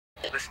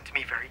Listen to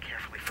me very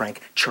carefully,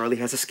 Frank. Charlie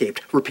has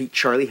escaped. Repeat,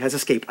 Charlie has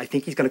escaped. I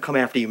think he's gonna come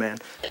after you, man.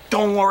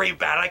 Don't worry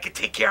about it. I can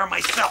take care of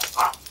myself.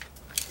 Oh.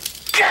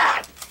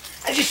 God!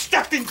 I just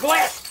stepped in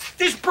glass.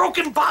 There's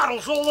broken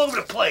bottles all over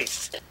the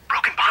place.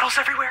 Broken bottles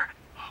everywhere?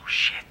 Oh,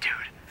 shit, dude.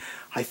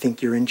 I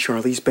think you're in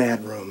Charlie's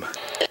bad room. What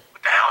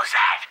the hell is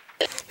that?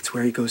 It's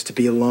where he goes to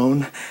be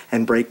alone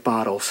and break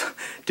bottles.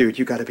 Dude,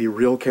 you gotta be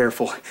real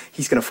careful.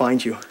 He's gonna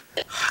find you.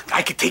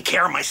 I can take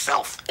care of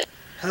myself.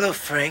 Hello,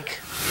 Frank.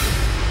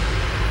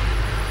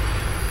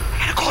 I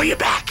gotta call you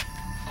back.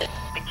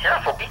 Be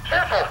careful, be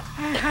careful.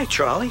 Hi,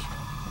 Charlie.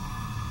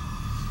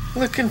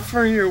 Looking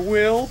for your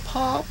will,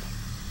 Pop?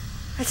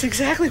 That's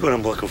exactly what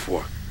I'm looking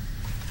for.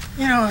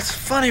 You know, it's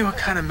funny what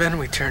kind of men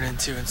we turn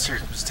into in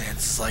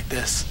circumstances like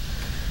this.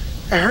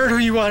 I heard who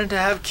you wanted to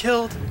have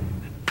killed.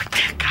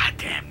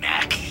 Goddamn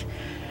Mac.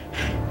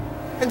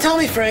 And tell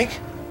me, Frank,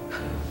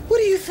 what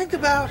do you think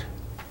about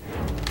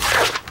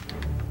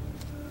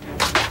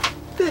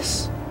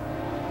this?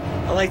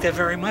 I like that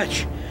very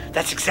much.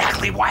 That's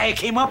exactly why I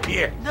came up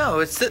here. No,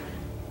 it's the...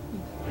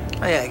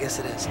 Oh, yeah, I guess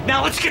it is.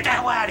 Now let's get the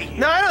hell out of here.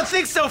 No, I don't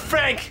think so,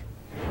 Frank.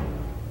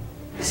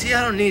 You see,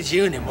 I don't need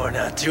you anymore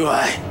now, do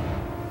I?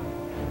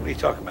 What are you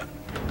talking about?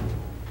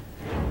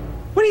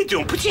 What are you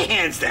doing? Put your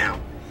hands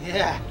down.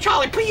 Yeah.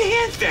 Charlie, put your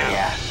hands down.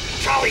 Yeah.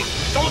 Charlie,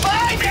 don't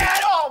leave me.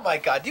 Oh, my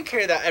God. You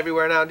carry that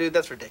everywhere now, dude.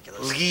 That's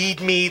ridiculous.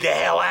 Lead me the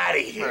hell out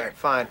of here. All right,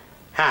 fine.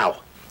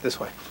 How? This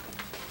way.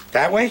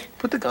 That way?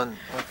 Put the gun.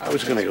 I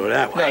was gonna go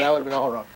that way. No, that would have been all wrong.